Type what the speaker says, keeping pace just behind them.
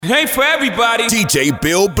Ain't for everybody. DJ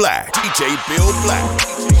Bill Black. DJ Bill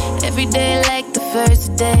Black. Every day like the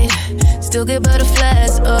first day. Still get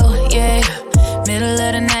butterflies, oh yeah. Middle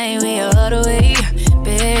of the night, we all the way.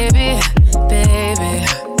 Baby, baby.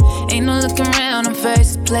 Ain't no looking around in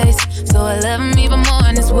first place. So I love him even more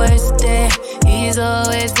on his worst day. He's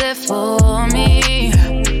always there for me.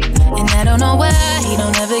 And I don't know why he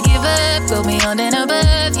don't ever give up. Go beyond and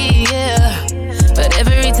above, yeah. But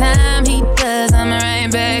every time he does, I'm right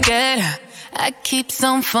back at her. I keep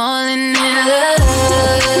on falling in love.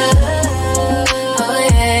 Oh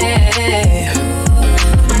yeah.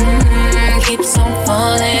 Keeps on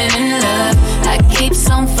falling in love. I keep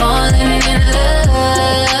on falling in love.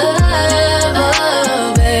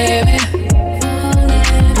 Oh baby.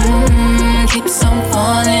 Keeps on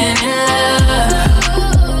falling in love.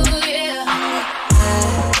 Oh yeah.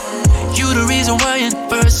 You the reason why in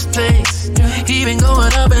first place. He been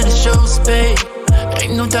going up and it shows, babe.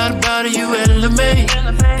 Ain't no doubt about it, you elevate.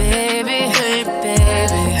 Baby, hey,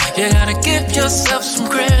 baby. You gotta give yourself some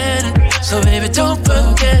credit. So baby, don't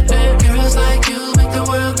forget, girls like you make the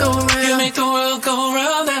world go round. You make the world go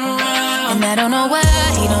round and round. And I don't know why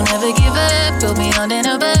he don't ever give up. Go beyond and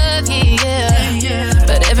above, yeah.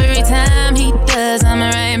 But every time he does, I'm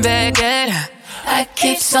right back at her. I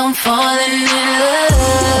keep on falling in love.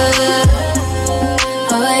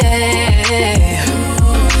 Oh yeah.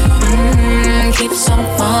 Keeps on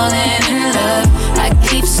falling in love. I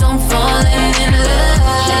keep on falling in love.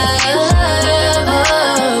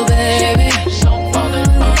 Oh baby.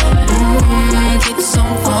 Keeps on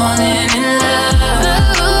falling in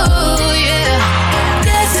love. Oh yeah.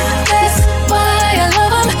 That's why I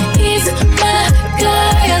love him. He's my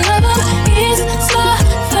guy. I love him. He's so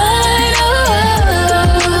fine. Oh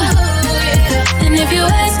yeah. And if you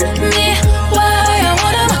ask me why I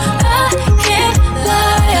want him, I can't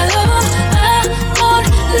lie. I love him.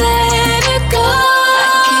 Let it go. I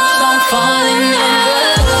keep on falling in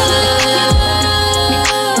love.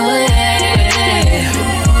 Oh yeah.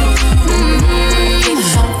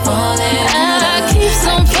 Keeps on falling. I keep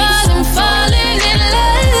on falling in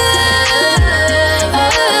love.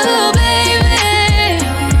 Oh baby.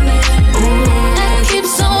 I keep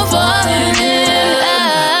on falling in love.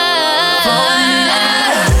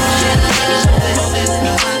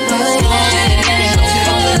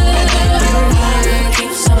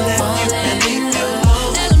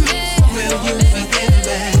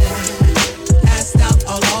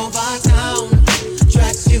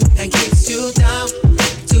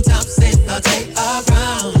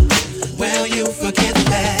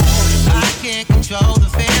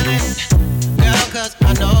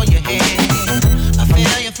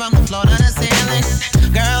 From the floor to the ceiling,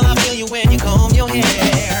 girl, I feel you when you comb your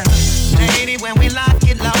hair. Lady, when we lock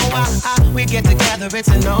it low, we get together, it's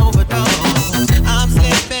an overdose. I'm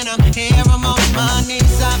slipping, I'm here, I'm on my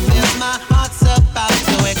knees. I feel my heart's about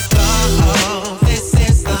to explode. This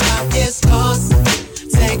is the highest cost.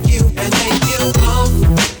 Take you and make you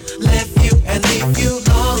home. Lift you and leave you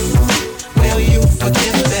alone. Will you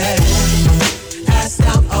forgive me? Passed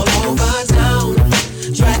out all over town.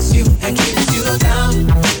 Drags you and keeps you down.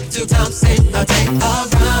 2 times in a day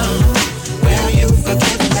around. Will you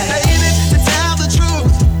forgive me? Baby, to tell the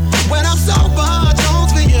truth, when I'm sober,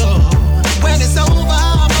 don't for you. When it's over,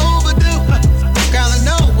 I'm overdue. Girl, there's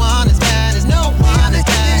no one as bad as no one as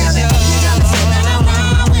bad as you. You gotta spin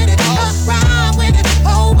around with it, around with it,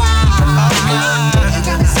 oh wow. You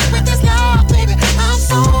gotta sit with this love, baby. I'm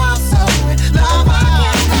so in love.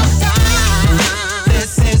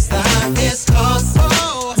 This is the highest cost.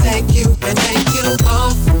 Take you and make you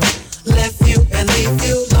off. Left you and leave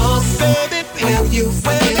you lost. Baby, will you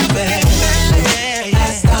forgive me?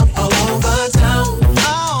 Passed out all over town.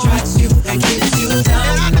 Drags you and keeps you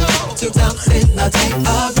down. 2 times in a day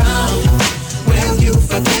around. Will you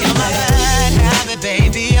forgive me? Have it,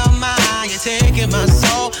 baby, you're mine. You're taking my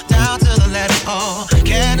soul down to the letter O.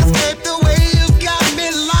 Can't escape the way you got me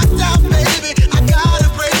locked out, baby. I gotta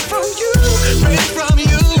break from you, break from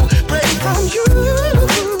you, break from you.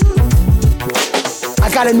 I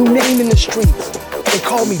got a new name in the streets. They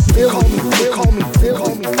call me Bill. Call me Bill. Call me Bill.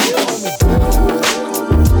 Call me Bill. Call me Bill.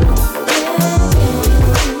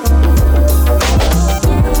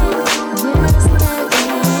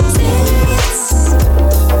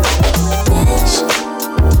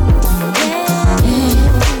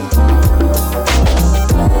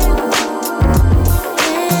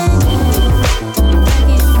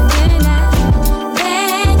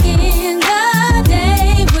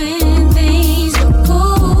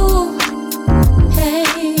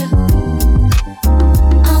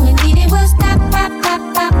 All we needed was that.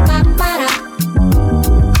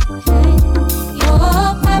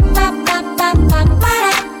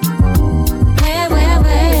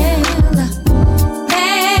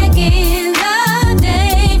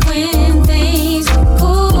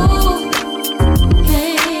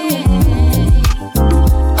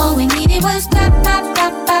 needed was ba ba ba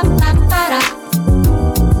ba ba ba da.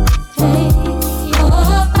 Hey,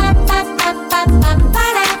 oh ba ba ba ba ba ba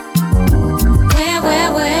da.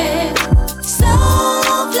 Where?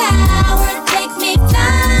 Sunflower, take me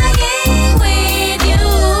flying with you.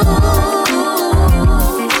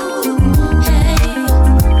 Hey,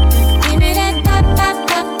 give me that ba ba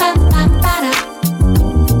ba ba ba ba da.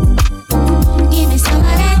 Give me some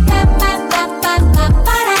of that ba ba ba ba ba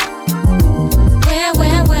ba da.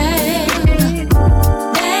 Where?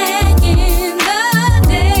 Back in the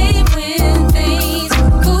day when things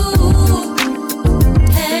were cool.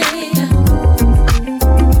 Hey.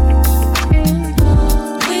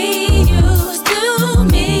 We used to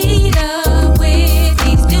meet up with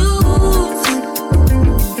these dudes.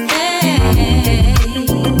 Hey,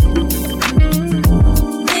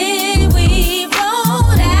 then we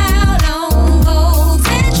rolled out on Volks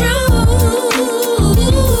and Truths.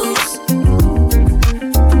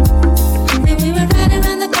 Then we would ride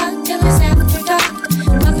around the clock till it's after dark.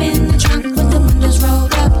 Up in the trunk with the windows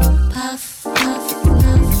rolled up. Puff, puff, puff, puff,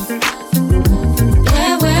 puff.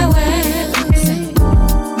 Where?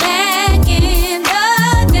 Back in the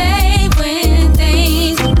day when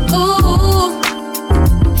things were cool.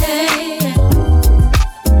 Hey,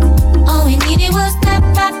 all we needed was that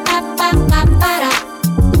ba ba ba ba ba da.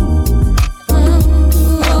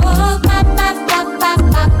 Oh, ba ba ba ba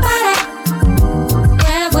ba ba da.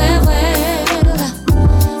 Where?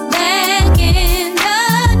 Back in the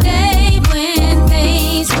day when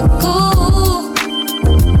things were cool.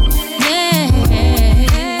 Yeah,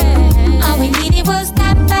 all we needed was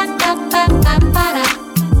that ba ba ba ba ba da.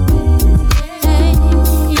 Hey,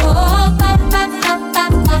 oh ba ba ba ba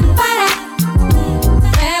ba ba da.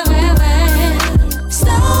 Where?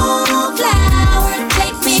 Sunflower,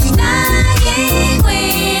 take me flying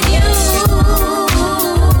with you.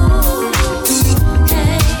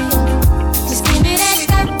 Hey, just give me that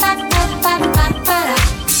ba ba ba ba ba ba da.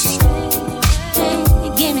 Hey,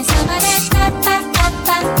 give me some of that ba ba ba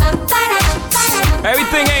ba ba ba da.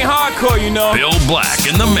 Everything ain't hardcore, you know. Bill Black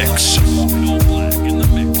in the mix.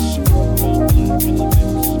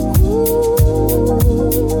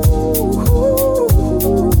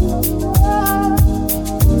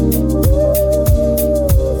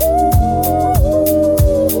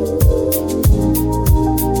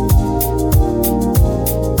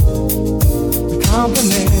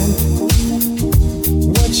 Compliment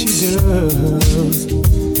what she does.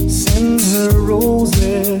 Send her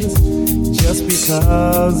roses just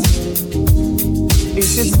because.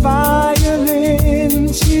 If it's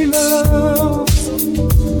violin she loves,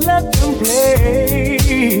 let them play.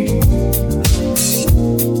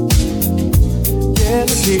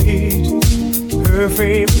 Dedicate her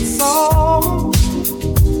favorite song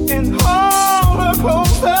and hold her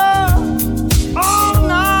closer all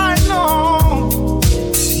night long.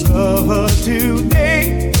 Love her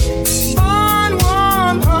today, find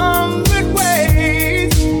 100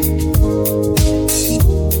 ways.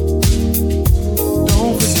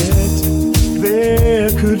 Don't forget there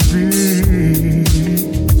could be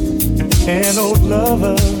an old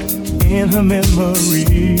lover in her memory.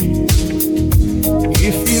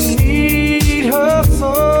 If you need her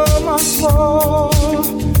so much more,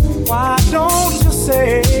 why don't you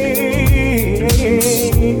say?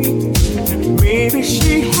 Maybe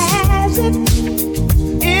she has it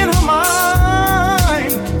in her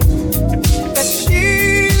mind that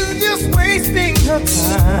she's just wasting her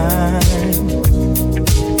time.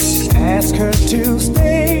 Ask her to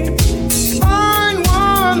stay, find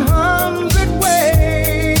 100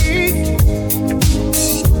 ways.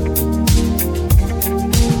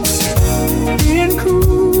 Being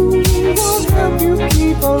cool won't help you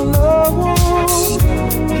keep a love warm.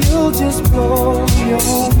 You'll just blow your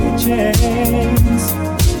own chance.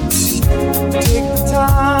 Take the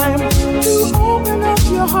time to open up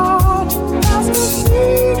your heart. That's the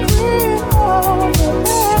secret of the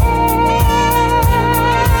past.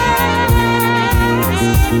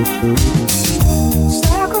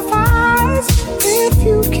 Sacrifice if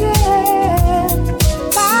you can.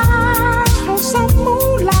 Buy her some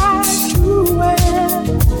moonlight to wear.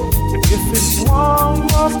 If it's one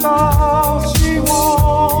more star she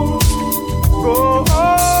wants, go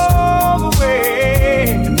all the way.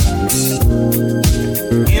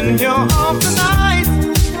 In your arms tonight,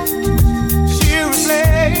 she'll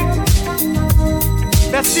reflect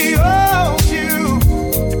that she owes you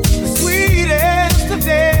the sweetest of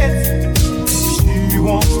debts. She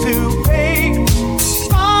wants to pay,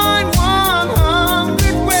 find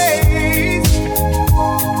 100 ways.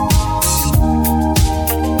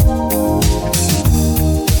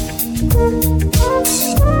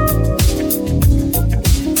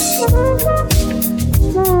 In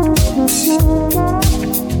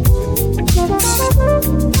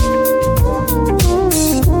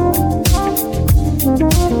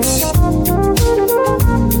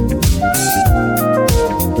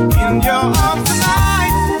your arms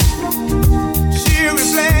tonight, she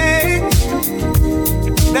reflects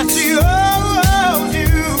that she loves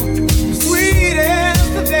you, sweet as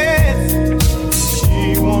the dance.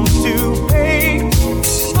 She wants to pay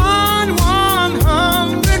on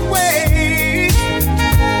 100 ways.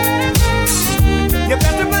 You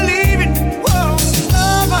better believe it. Whoa,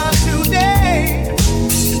 love her today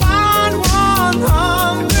on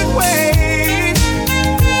 100 ways.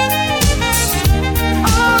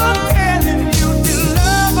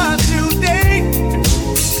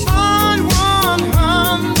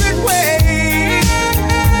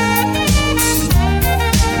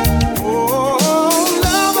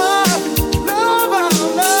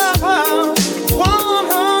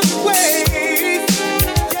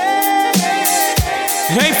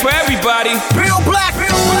 Ain't for everybody. Real black,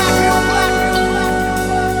 real black, real black.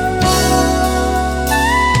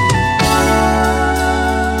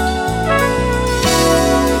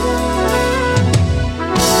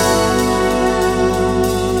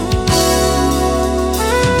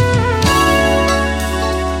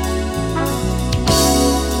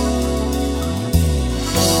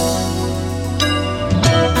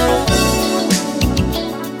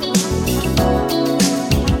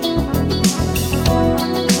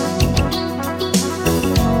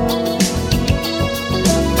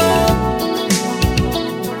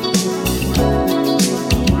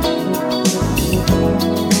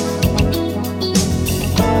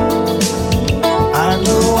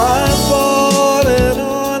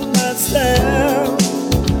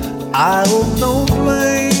 I owe no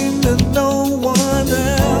blame to no one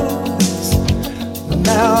else.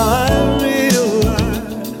 Now I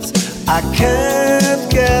realize I can't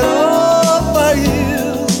get over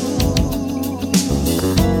you.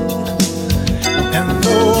 And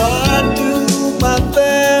though I do my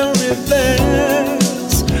very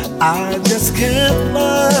best, I just can't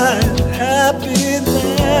find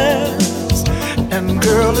happiness. And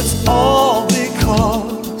girl, it's all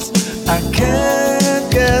because I can't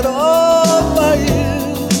get over you.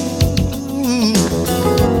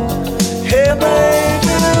 Hey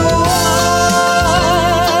baby, why,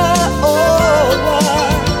 oh why?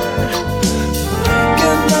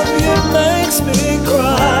 Thinking of you makes me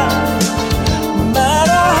cry. No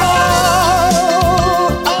matter how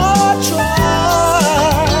I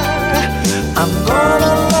try, I'm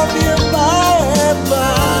gonna love you by and by.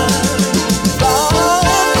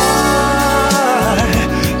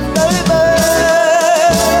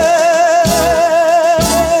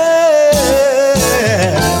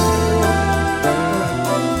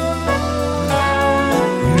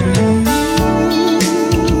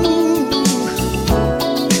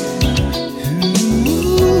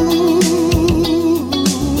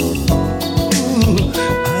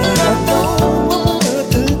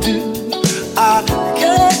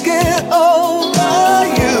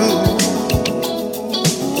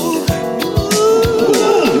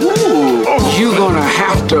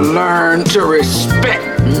 To learn to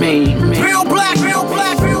respect me. Real black, real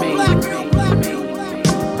black, real black, real black, real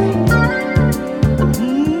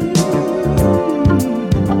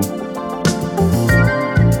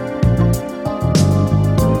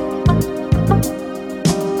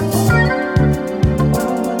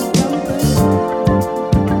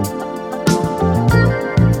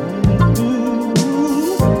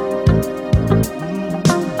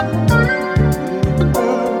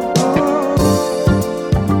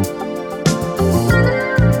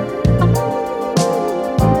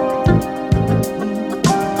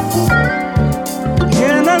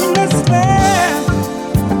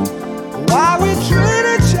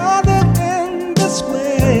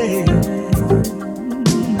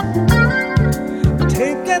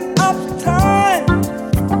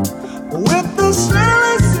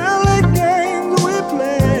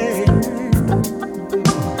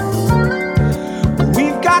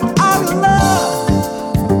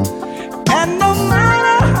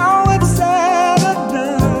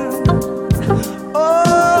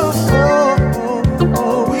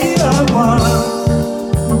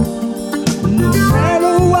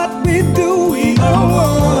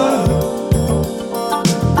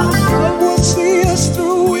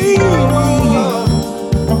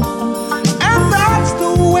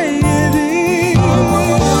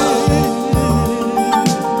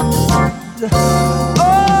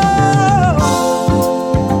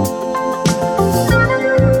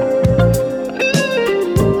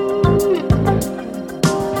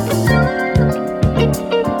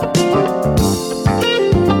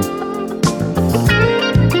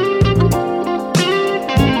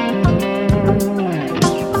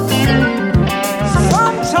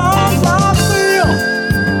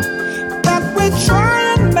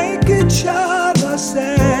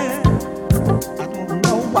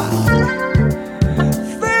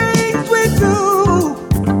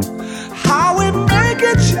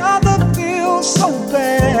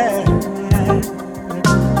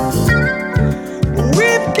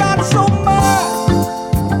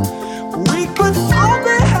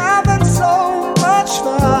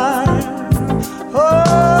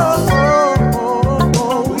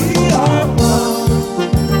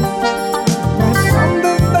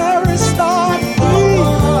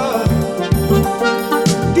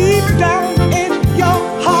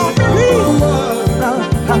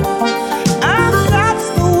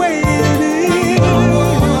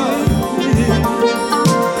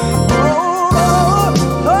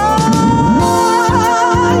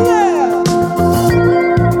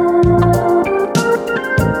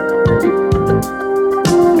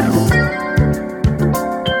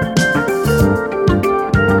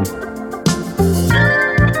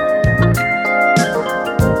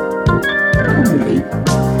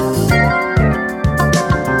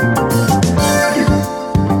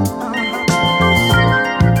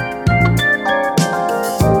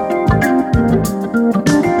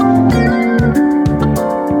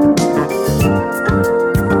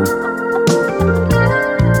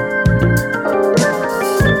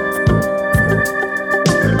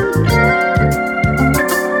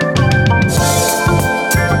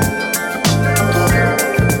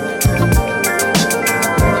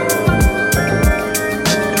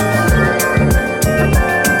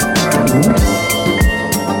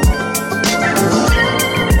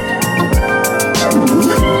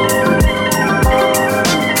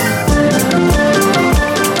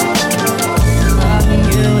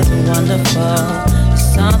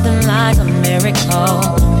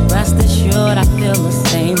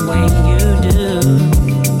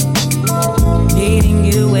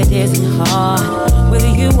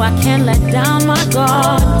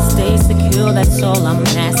that's all I'm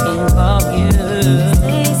asking of you.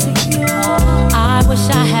 I wish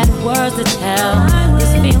I had words to tell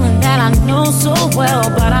this feeling that I know so well,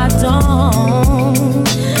 but I don't.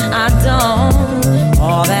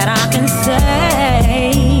 All that I can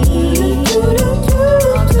say,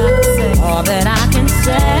 all that I can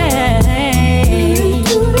say,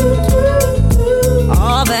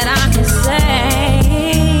 all that I can say,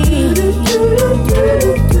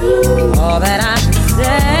 all that I can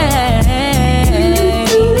say.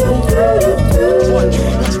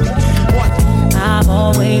 I've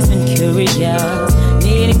always been curious,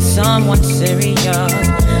 needing someone serious,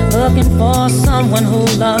 looking for someone who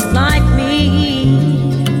loves like me.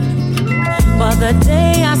 But the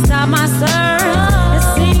day I stopped my search, it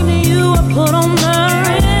seemed that you were put on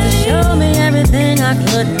earth to show me everything I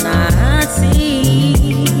could not see.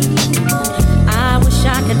 I wish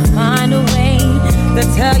I could find a way to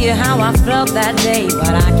tell you how I felt that day,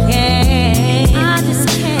 but I can't. I just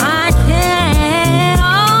can't. I can't.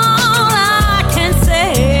 All I can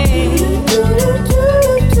say,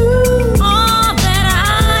 all that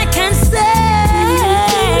I can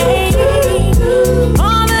say,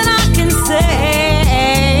 all that I can say,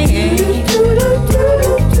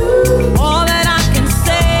 all that I can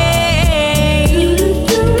say.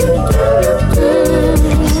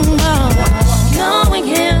 Knowing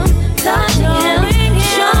him, touching him,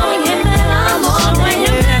 showing him that I'm all right,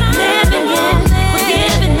 living him,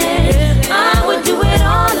 forgiving him. I would do it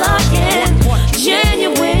all again.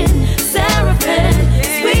 Genuine, seraphim,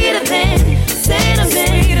 sweeter than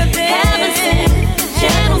cinnamon, heaven sent,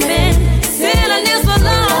 gentleman, sinner for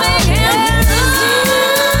loving him.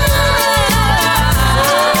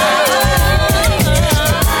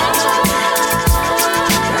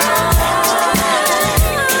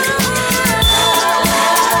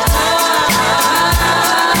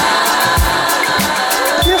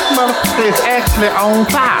 This motherfucker is actually on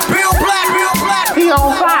fire. Bill Black, Bill Black. He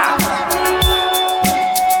on fire.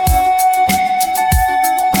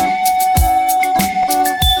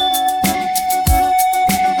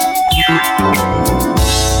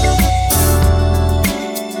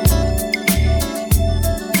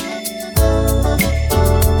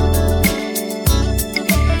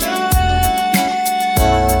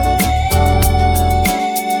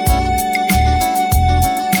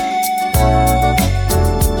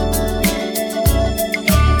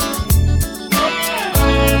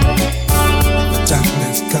 Time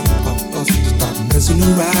has come for us to start messing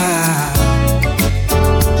around.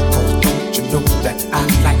 Oh, don't you know that I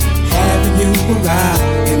like having you around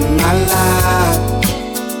in my life?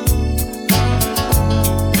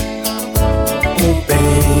 Oh,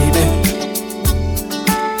 baby.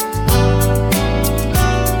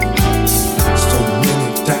 So many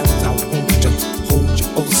times I want to hold you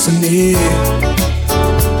oh so near.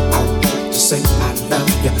 I want to say I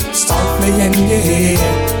love you softly in your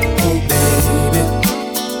ear. Oh, baby,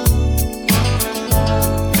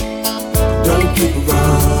 don't keep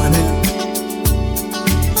running.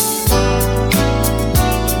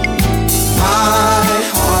 My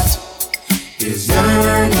heart is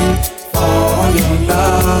yearning for your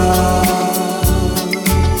love.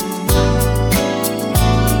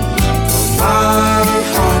 My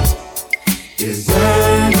heart is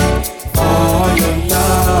yearning for your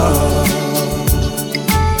love.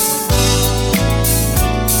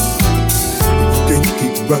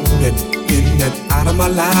 Keep running in and out of my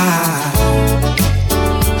life.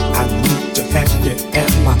 I need to have you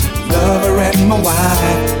as my lover and my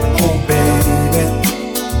wife. Oh, baby,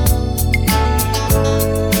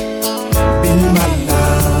 be my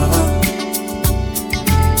lover.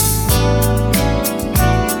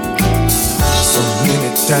 So many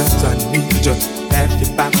times I need to have you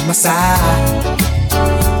by my side,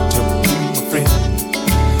 to be my friend,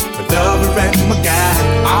 my lover and my guide.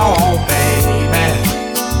 Oh, baby,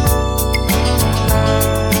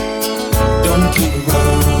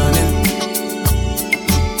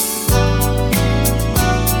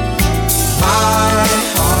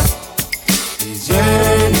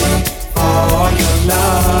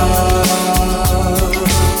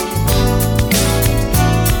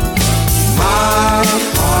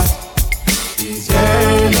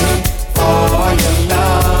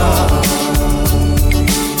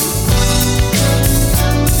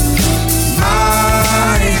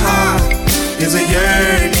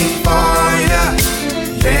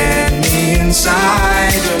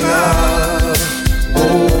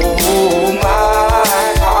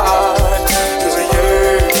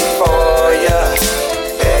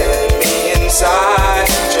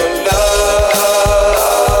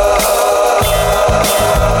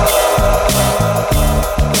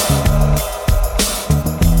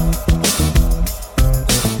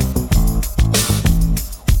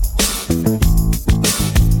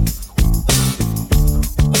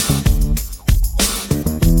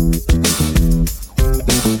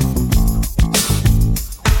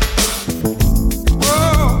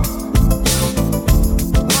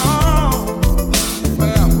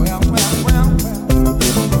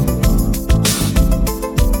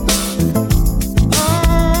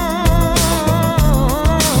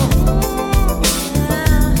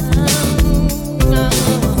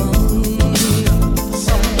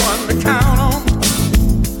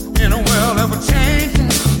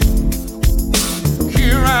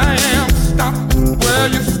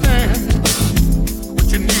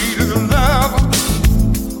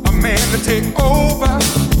 man to take over.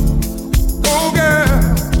 Oh girl,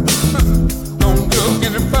 don't look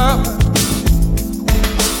any further.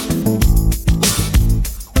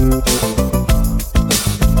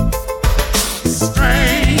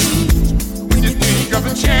 Strange when you think of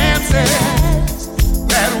the chances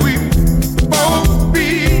that we both be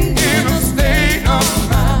in a state of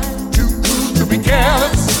mind. Too cool to be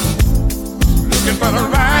careless, looking for the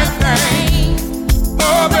right thing.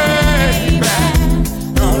 Oh baby,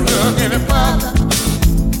 don't look any further.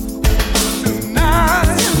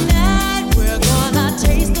 Tonight we're gonna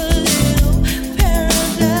taste a little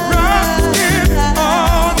paradise. Rockin'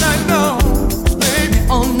 all night long, baby,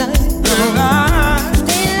 all night long.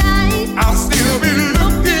 I'll still be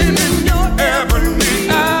looking in your ebony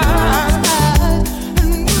eyes,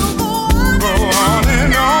 and we'll go on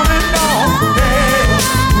and on and on.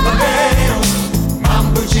 Hey,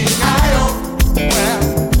 mambo G.I.O. Well,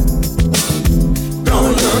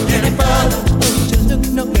 don't look any further. Don't you look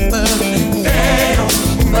no further.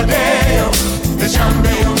 Deo, it's your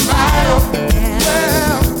day on fire.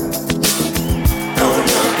 Well, don't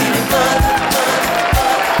look any further.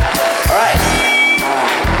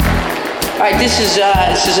 All right, this is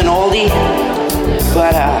an oldie,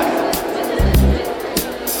 but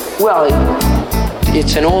well,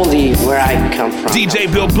 it's an oldie where I come from. DJ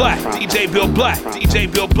Bill Black, DJ Bill Black, DJ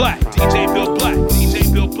Bill Black, DJ Bill Black,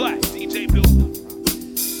 DJ Bill Black, DJ Bill Black.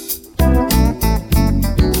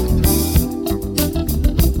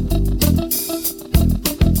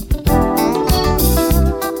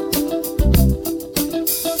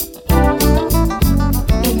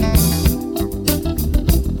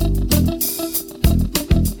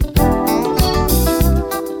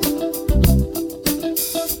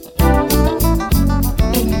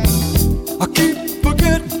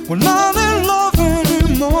 We're not in love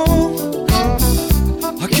anymore.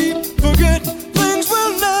 I keep forgetting things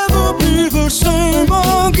will never be the same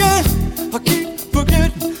again. I keep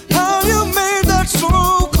forgetting how you made that so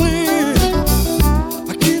clear.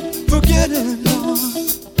 I keep forgetting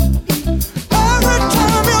every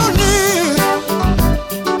time you're near,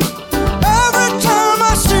 every time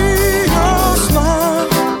I see your smile,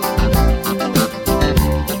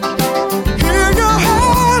 hear your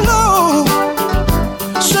hello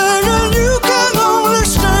saying you can only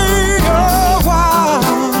stay a while.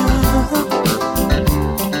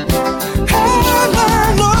 And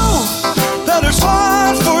I know that it's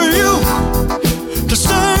hard for you to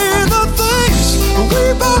say the things we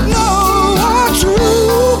both know are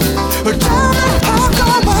true. But tell me, how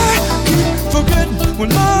come I keep forgetting we're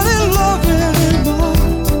not in love anymore?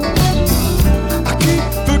 I keep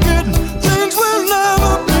forgetting things will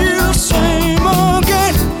never be the same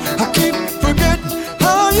again. I keep forgetting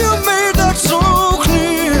how you made that so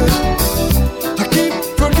clear. I keep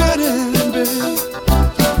forgetting, babe.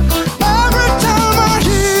 Every time I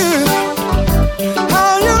hear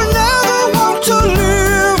how you never want to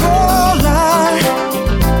live a lie,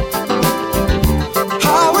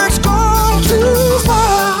 how it's gone too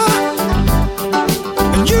far,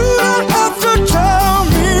 and you don't have to tell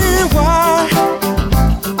me why.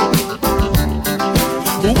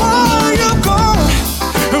 Why you're gone,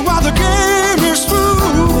 and why the game is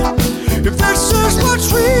through. If this is what's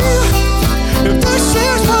real, if this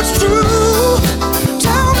is what's true,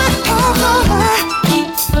 tell me how come I Keep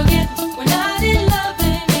forgetting we're not in love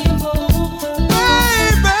anymore.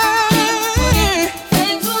 baby.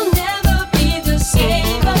 Things will never be the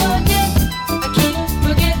same again. I keep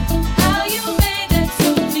forgetting how you made it so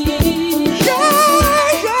clear.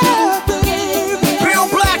 Yeah, baby. Bill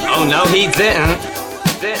Black. Oh no, he didn't.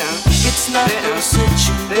 It's not a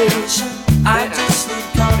situation. I just need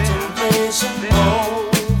contemplation.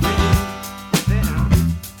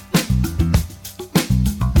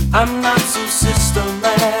 I'm not so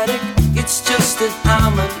systematic. It's just that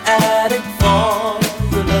I'm an addict for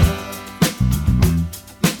your love.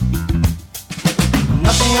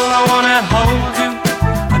 Nothing all I wanna hold you.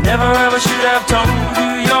 I never ever should have told you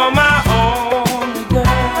you're my only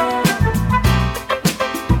girl.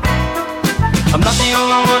 I'm not the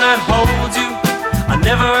only one that holds you. I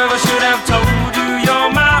never ever should have told you you're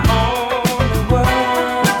my only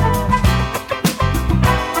world.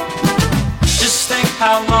 Just think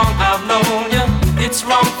how long I've known you. It's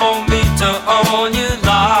wrong for me to own you,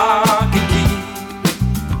 lock and key.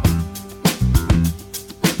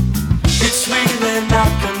 It's really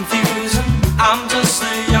not confusing. I'm just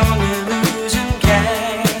a young illusion,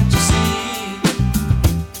 can't you see?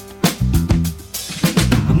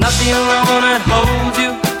 I'm not the only one that holds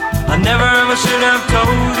you. I never ever should have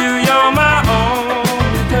told you you're my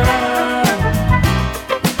only girl.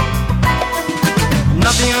 I'm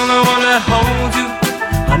not the only one that holds you.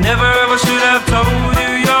 I never ever should have told you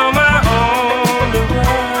you're my only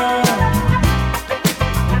one.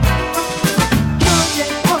 Georgia,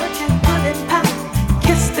 Georgia, pudding pie.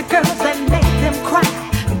 Kiss the girls and make them cry.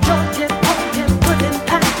 Georgia, Georgia, pudding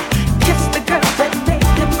pie. Kiss the girls and make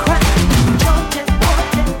them cry. Georgia,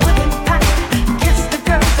 Georgia, pudding pie. Kiss the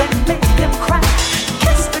girls and make them cry.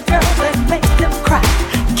 Kiss the girls and make them cry.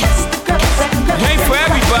 Kiss the girls and make them cry. Ain't for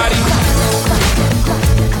everybody.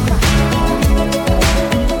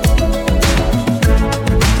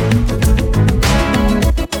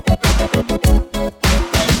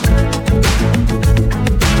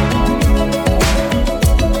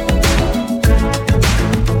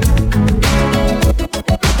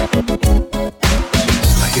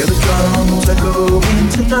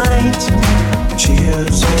 Tonight, she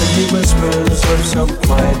hears only whispers of some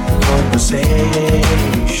quiet conversation.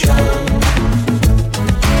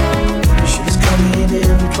 She's coming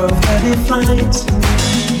in 12:30 flight.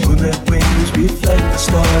 Moonlit wings reflect the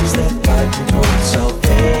stars that guide me towards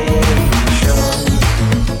salvation.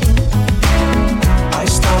 I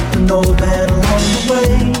stopped an old man along the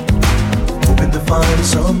way, hoping to find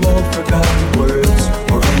some old forgotten words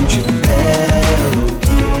or ancient melodies.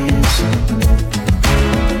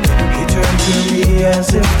 To me as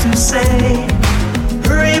if to say,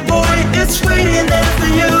 hurry boy, it's waiting there for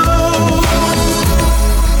you.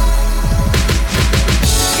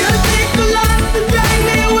 Gonna take a lot to drag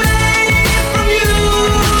me away from you.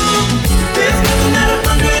 There's nothing that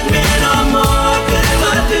 100 men or more could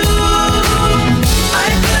ever do. I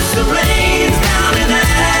bless the rains down in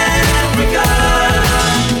Africa.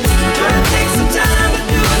 Gonna take some time to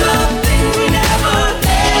do the things we never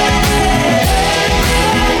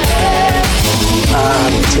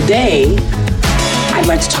Today, I'd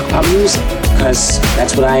like to talk about music, because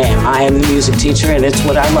that's what I am. I am the music teacher, and it's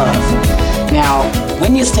what I love. Now,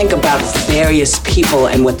 when you think about various people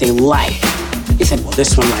and what they like, you think, well,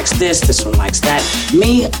 this one likes this one likes that.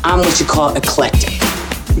 Me, I'm what you call eclectic.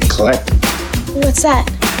 Eclectic? What's that?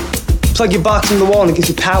 Plug your box in the wall and it gives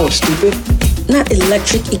you power, stupid. Not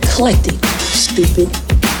electric, eclectic, stupid.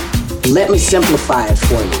 Let me simplify it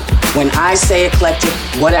for you. When I say eclectic,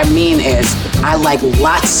 what I mean is I like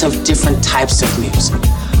lots of different types of music.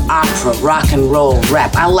 Opera, rock and roll,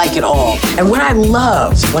 rap, I like it all. And what I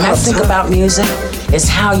love when I think about music is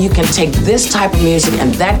how you can take this type of music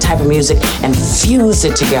and that type of music and fuse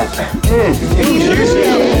it together.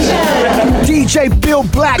 DJ Bill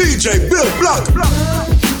Black. DJ Bill Black.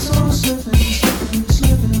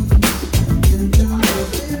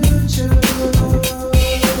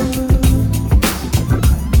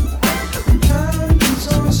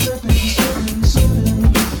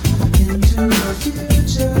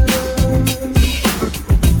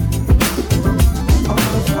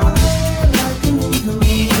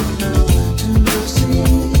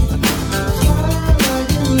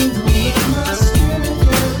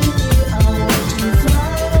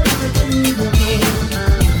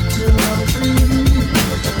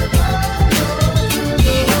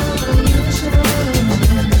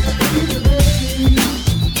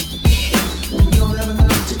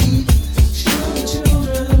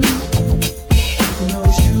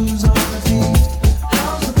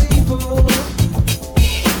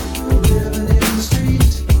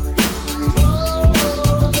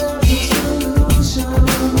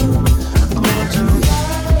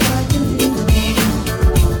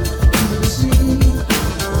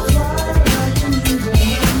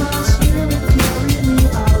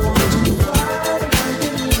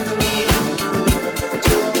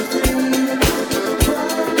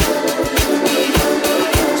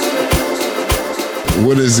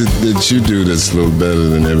 What is it that you do that's a little better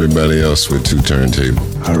than everybody else with two turntables?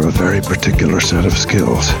 I have a very particular set of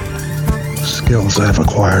skills. Skills I've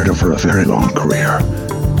acquired over a very long career.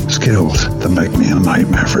 Skills that make me a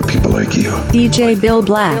nightmare for people like you. DJ Bill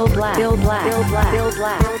Black.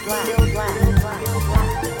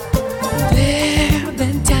 There have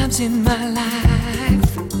been times in my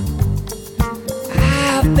life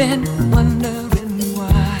I've been wondering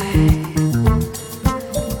why.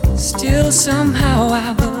 Still somehow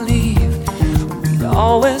I believe we'd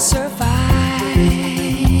always survive.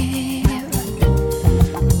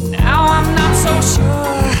 Now I'm not so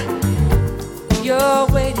sure you're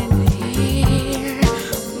waiting to hear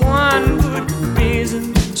one good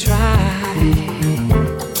reason to try.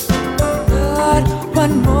 But what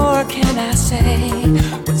more can I say?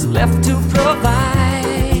 What's left to provide?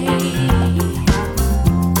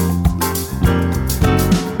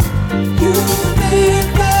 You think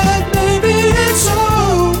that maybe it's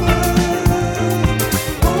over,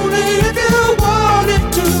 only if you want it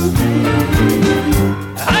to be.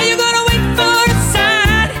 Are you gonna wait for the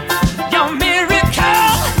sign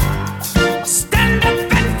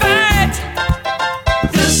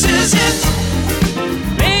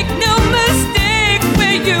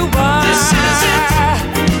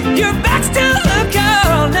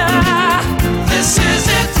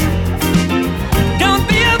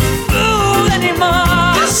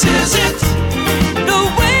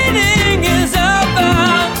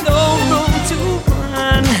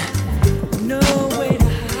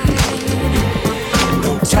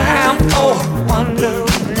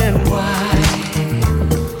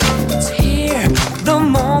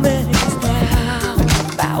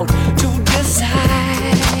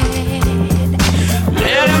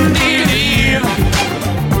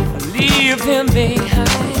leave him behind.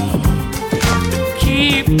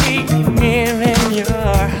 Keep me near in your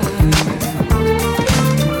heart.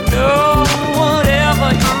 No, whatever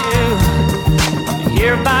you do, I'm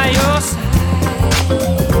here by your side.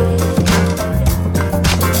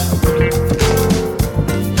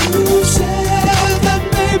 You said that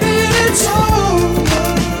maybe it's over,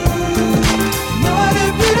 not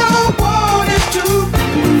if you don't want it to be.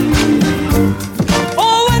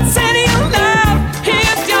 Oh, what's in your love?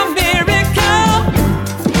 Here's your miracle.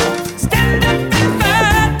 Stand up and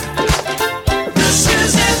fight. This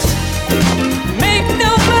is it. Make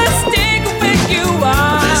no mistake where you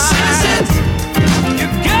are. This is it.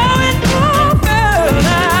 You're going over.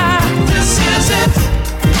 This is it.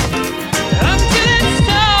 I'm getting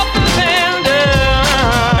soft and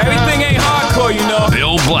everything ain't hardcore, you know.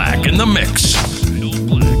 Bill Black in the mix.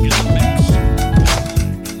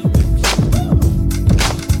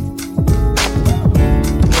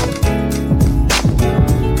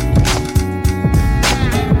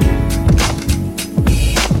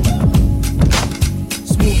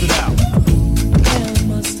 Smooth it out. There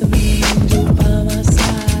must have been an angel by my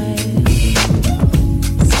side.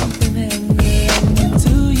 Something had me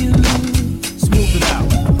to you. Smooth it out.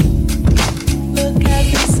 Look at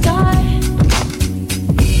the sky.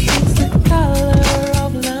 It's the color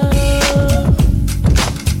of love.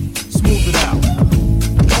 Smooth it out.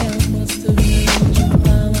 There must have been an angel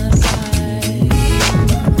by my side.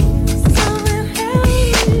 Something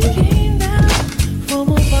heavenly came down from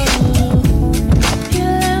above. He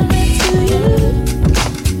led me to you.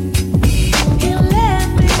 He led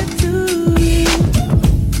me to you.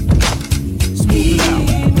 Smooth it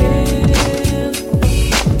out.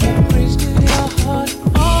 Reach to your heart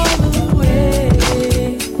all the way.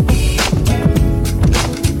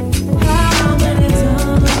 How many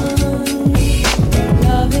times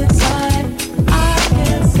love inside I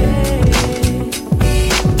can say.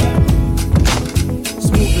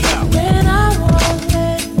 Smooth it out. When I was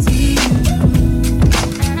led to you,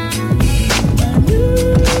 I knew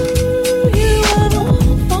you were the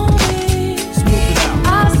one for me. Smooth it out.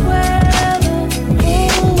 I swear the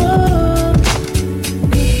whole world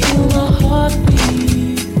could feel my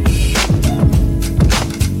heartbeat.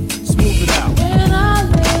 Smooth it out. When I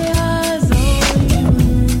lay eyes on you,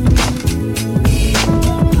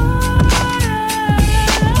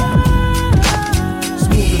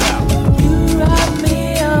 Smooth it out. you wrap me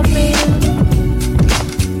up in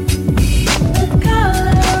the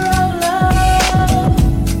color of love.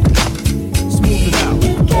 Smooth it out.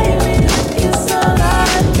 You gave me the kiss of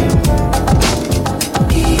life,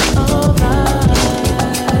 key of life.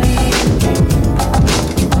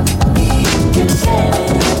 You gave me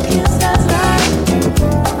the kiss that's right,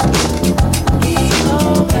 key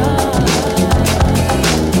of life.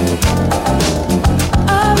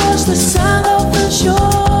 I watch the sand off the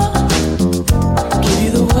shore, give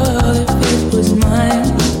you the world if it was mine.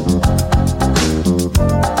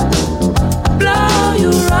 Blow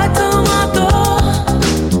you right to my door.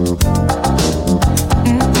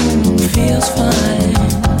 Feels fine.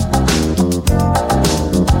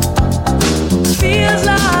 Feels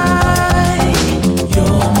like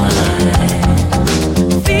you're mine.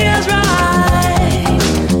 Feels right,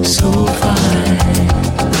 so fine.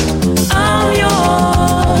 I'm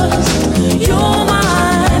yours, you're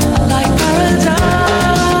mine, like paradise.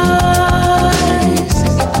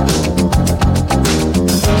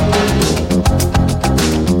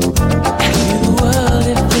 I'd give the world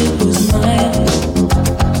if it was mine.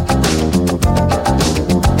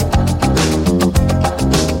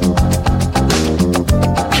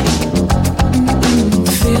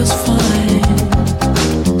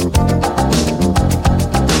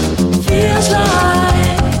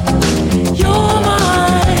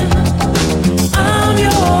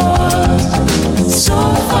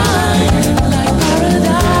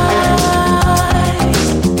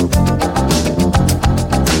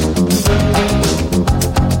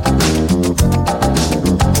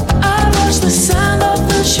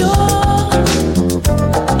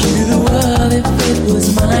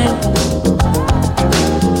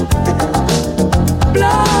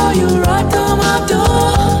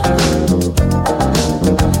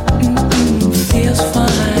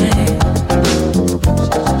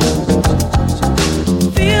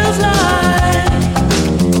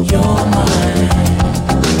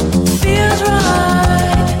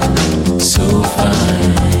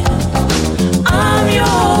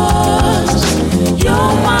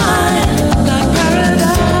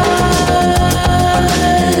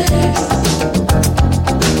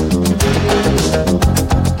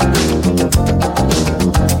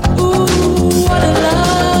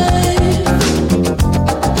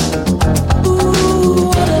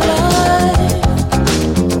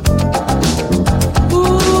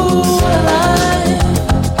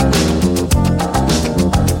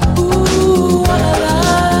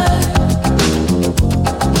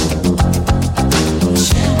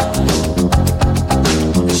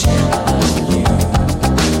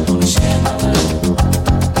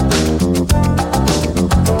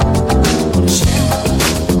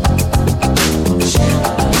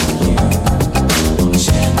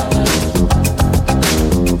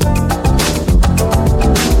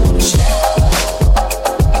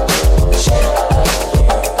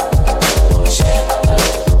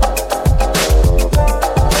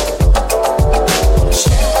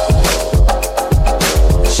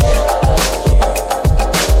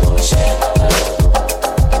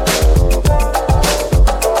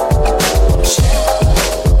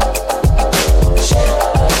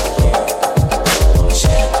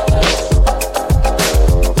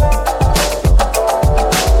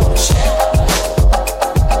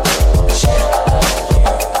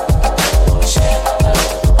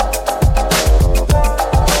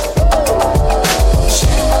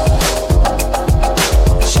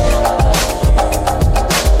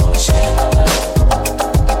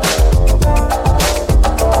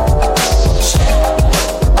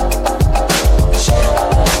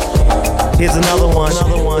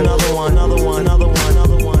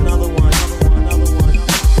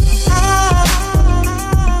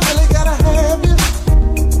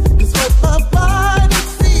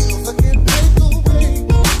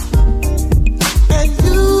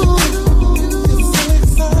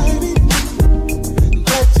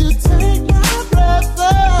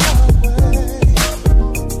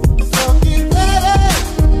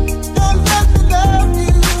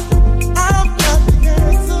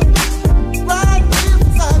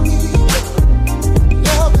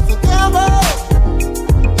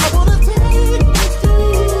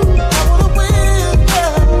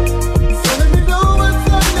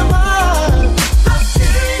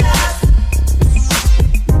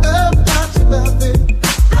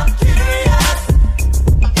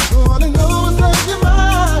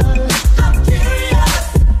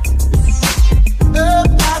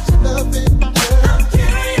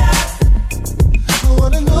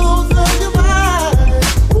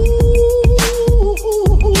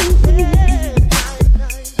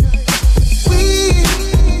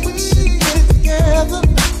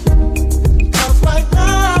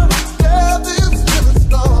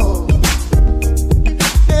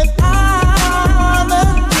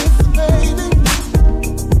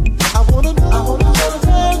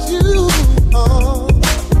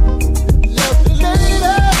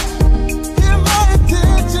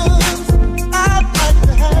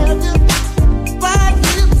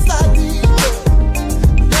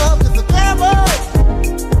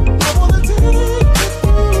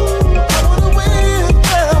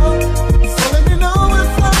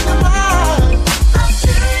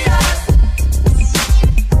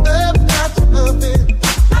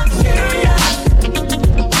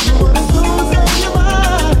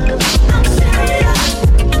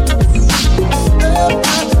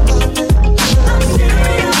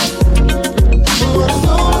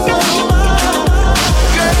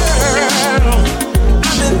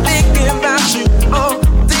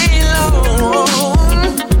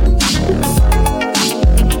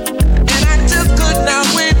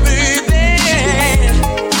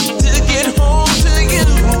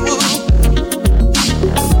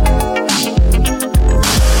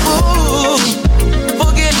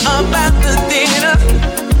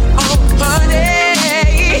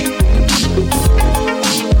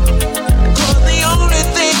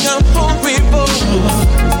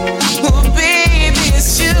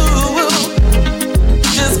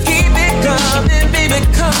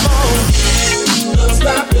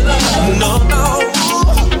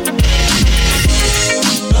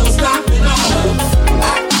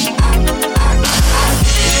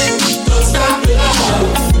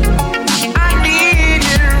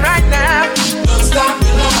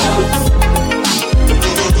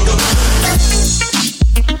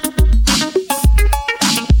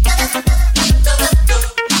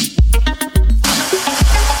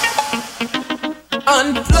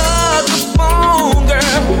 Unplug the phone,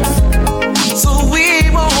 girl, so we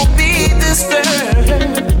won't be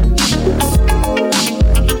disturbed.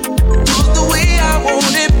 The way I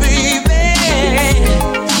want it, baby,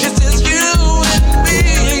 it's just you and me.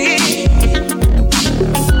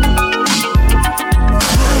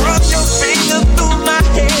 Run your finger through my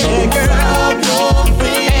hair, girl,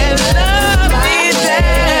 and love me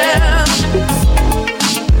down.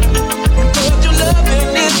 'Cause your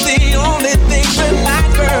loving is the only thing tonight,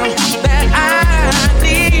 girl, that I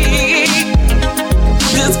need.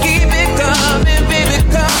 Just keep it coming, baby,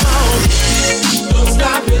 come on. Don't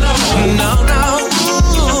stop it all. No, no.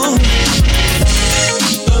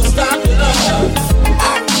 Don't stop it all.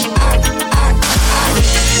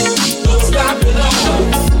 Don't stop it all.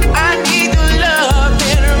 I need your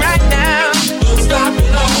loving right now. Don't stop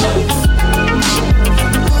it all.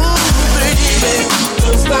 Ooh, baby,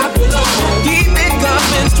 don't stop it all. Keep it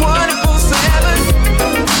coming 24/7.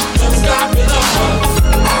 Don't stop it all.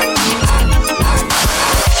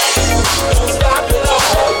 Don't stop it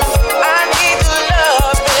all. I need your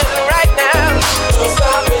loving right now. Don't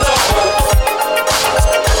stop it all.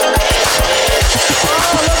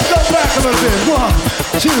 Let's go back a little bit. 1,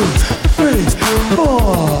 2, 3, 4.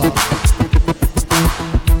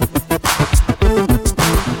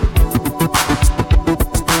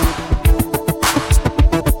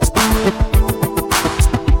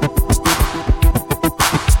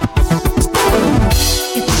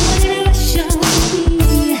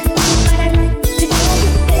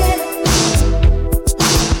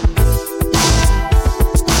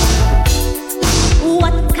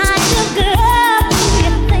 What kind of girl do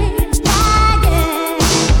you think I am?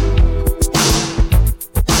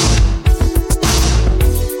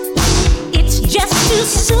 It's just too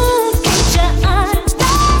soon, can't you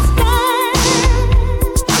understand?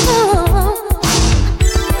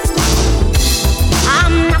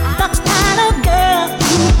 I'm not the kind of girl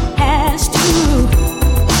who has to.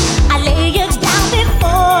 I lay you down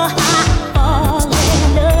before I fall in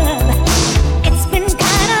love. It's been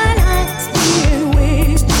kinda nice being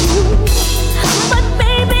with you, but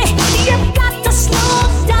baby, you've got to slow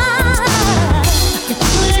down. You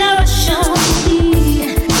put a rush on me,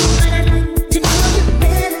 but I'd like to know you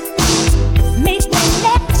better. Maybe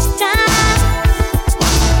next time.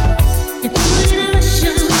 You put a rush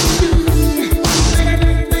on me, but I'd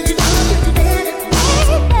like to know you better.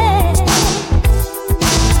 Baby.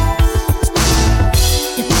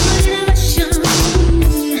 You put a rush on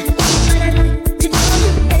me, but I'd like to know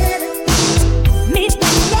you better. Maybe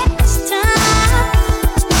next time.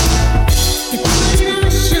 You put a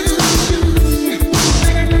rush on me,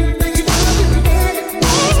 but I'd like to know you better.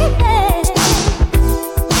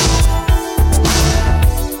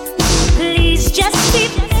 Please just be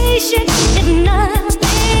patient if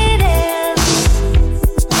nothing else.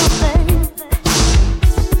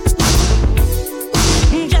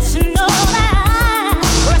 Just know that I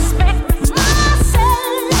respect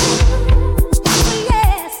myself.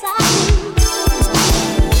 Yes, I do.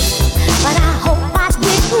 But I hope I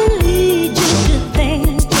didn't lead you to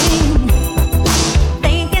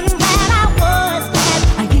thinking that I was that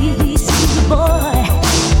easy boy.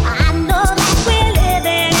 I know that we're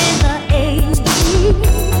living in the 80s,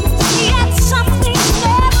 yet something's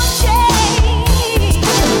never changed.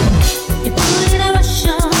 You put a rush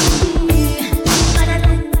on me, but I'd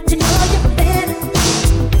like to know you better.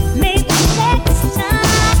 Maybe next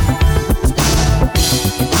time.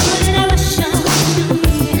 You put a rush on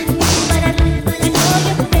me, but I'd like to know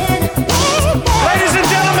you better. Ladies and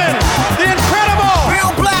gentlemen, the incredible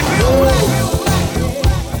Bill Black.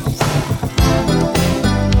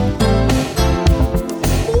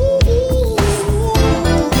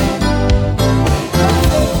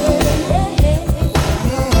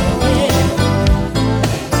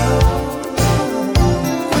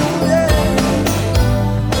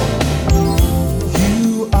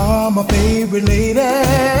 You are my favorite lady.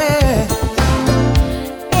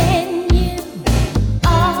 And you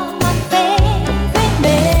are my favorite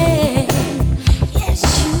man. Yes,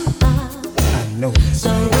 you are. I know.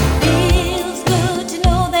 So it feels good to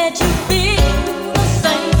know that you feel the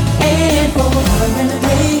same. And for another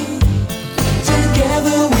day,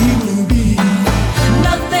 Together we will be.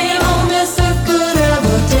 nothing on this earth could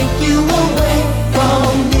ever take you away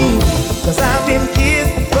from me. 'Cause I've been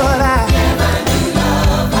kissed, but I Never knew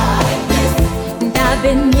love like this. And I've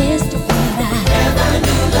been missed, but I never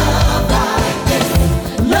knew love like this.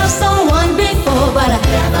 Loved someone before, but I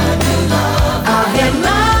never knew love. I had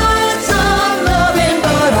lots of loving,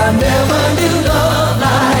 but I never knew love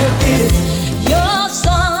like this. You're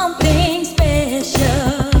something special.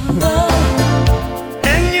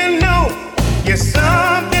 and you know you're so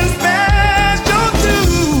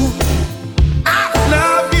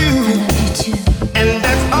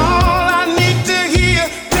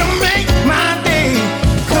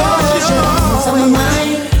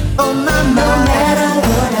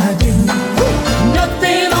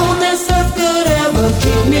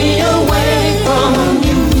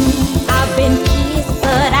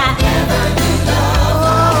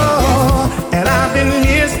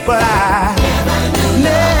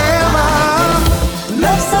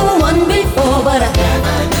before, but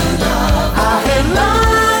I had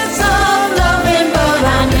lots of loving, but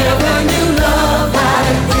I never knew love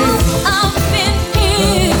like this. I've been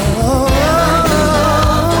here,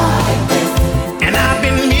 And I've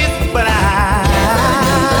been missed, but I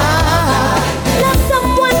loved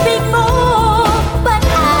someone before, but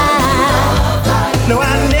no,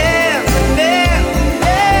 I never.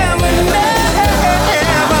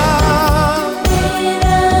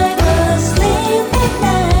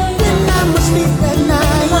 When I was sleep at night,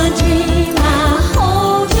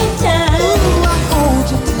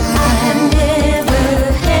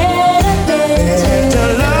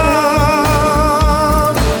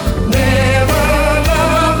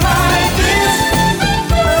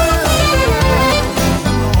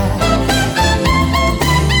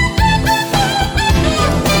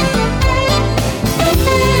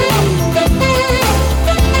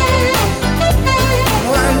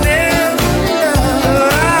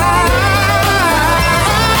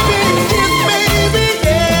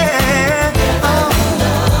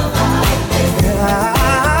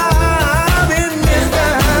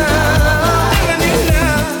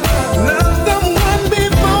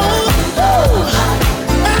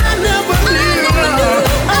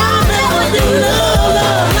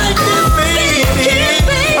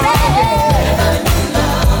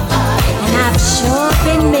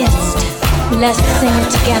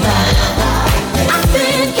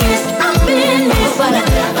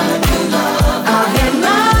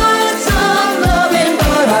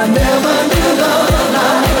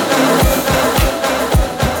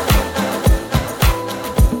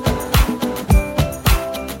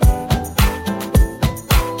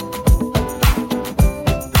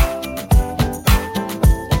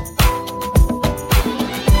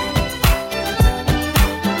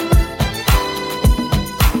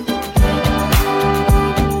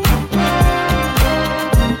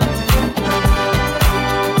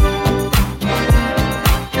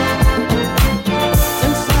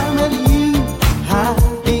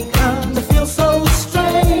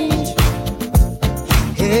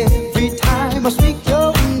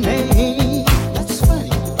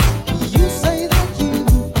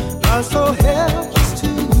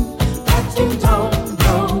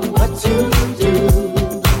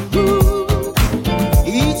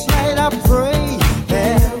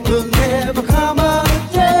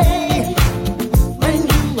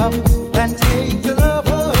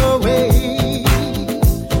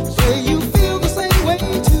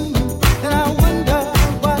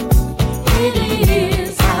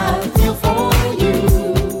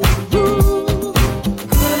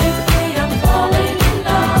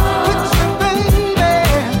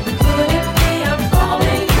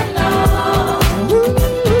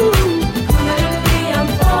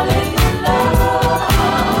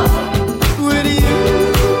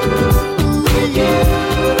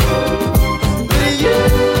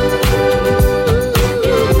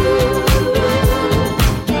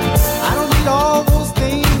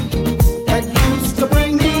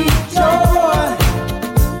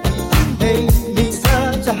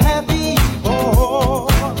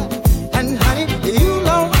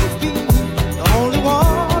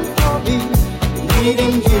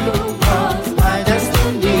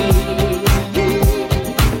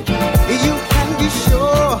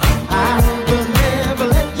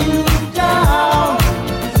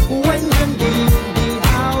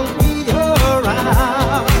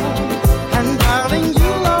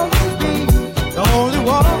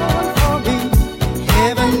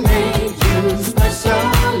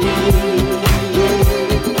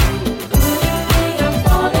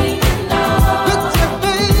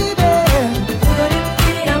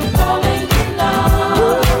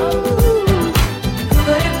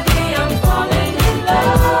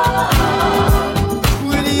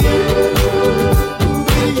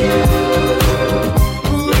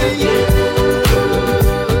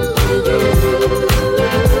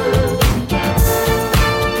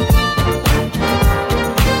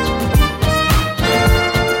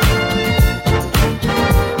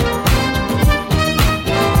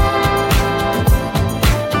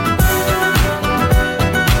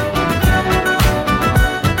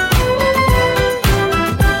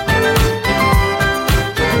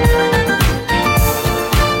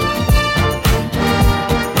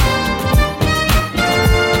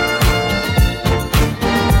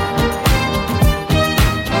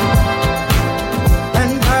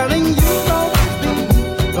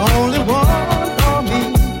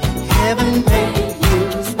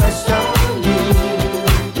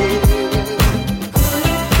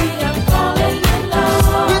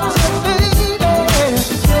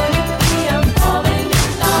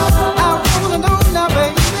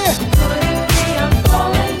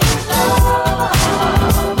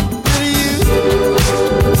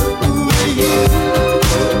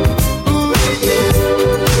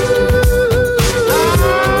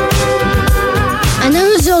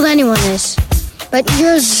 anyone is. But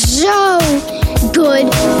you're so good.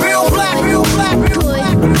 Real black, real black, real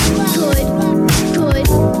black, real black. Good.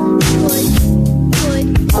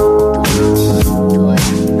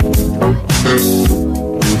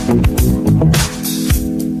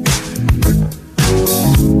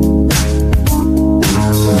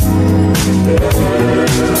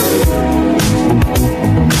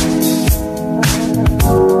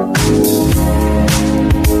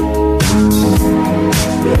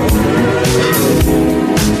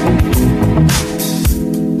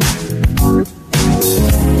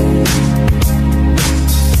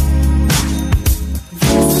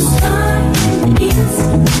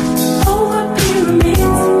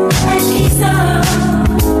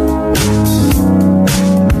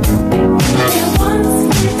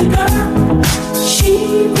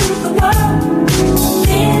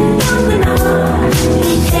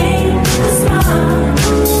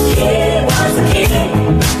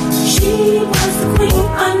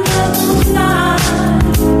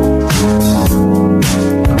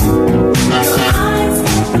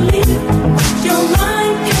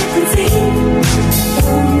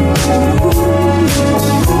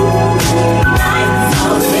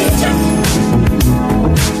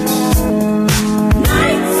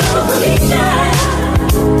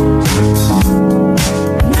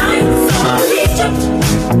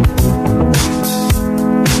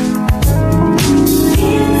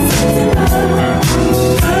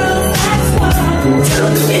 Till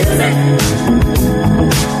the music.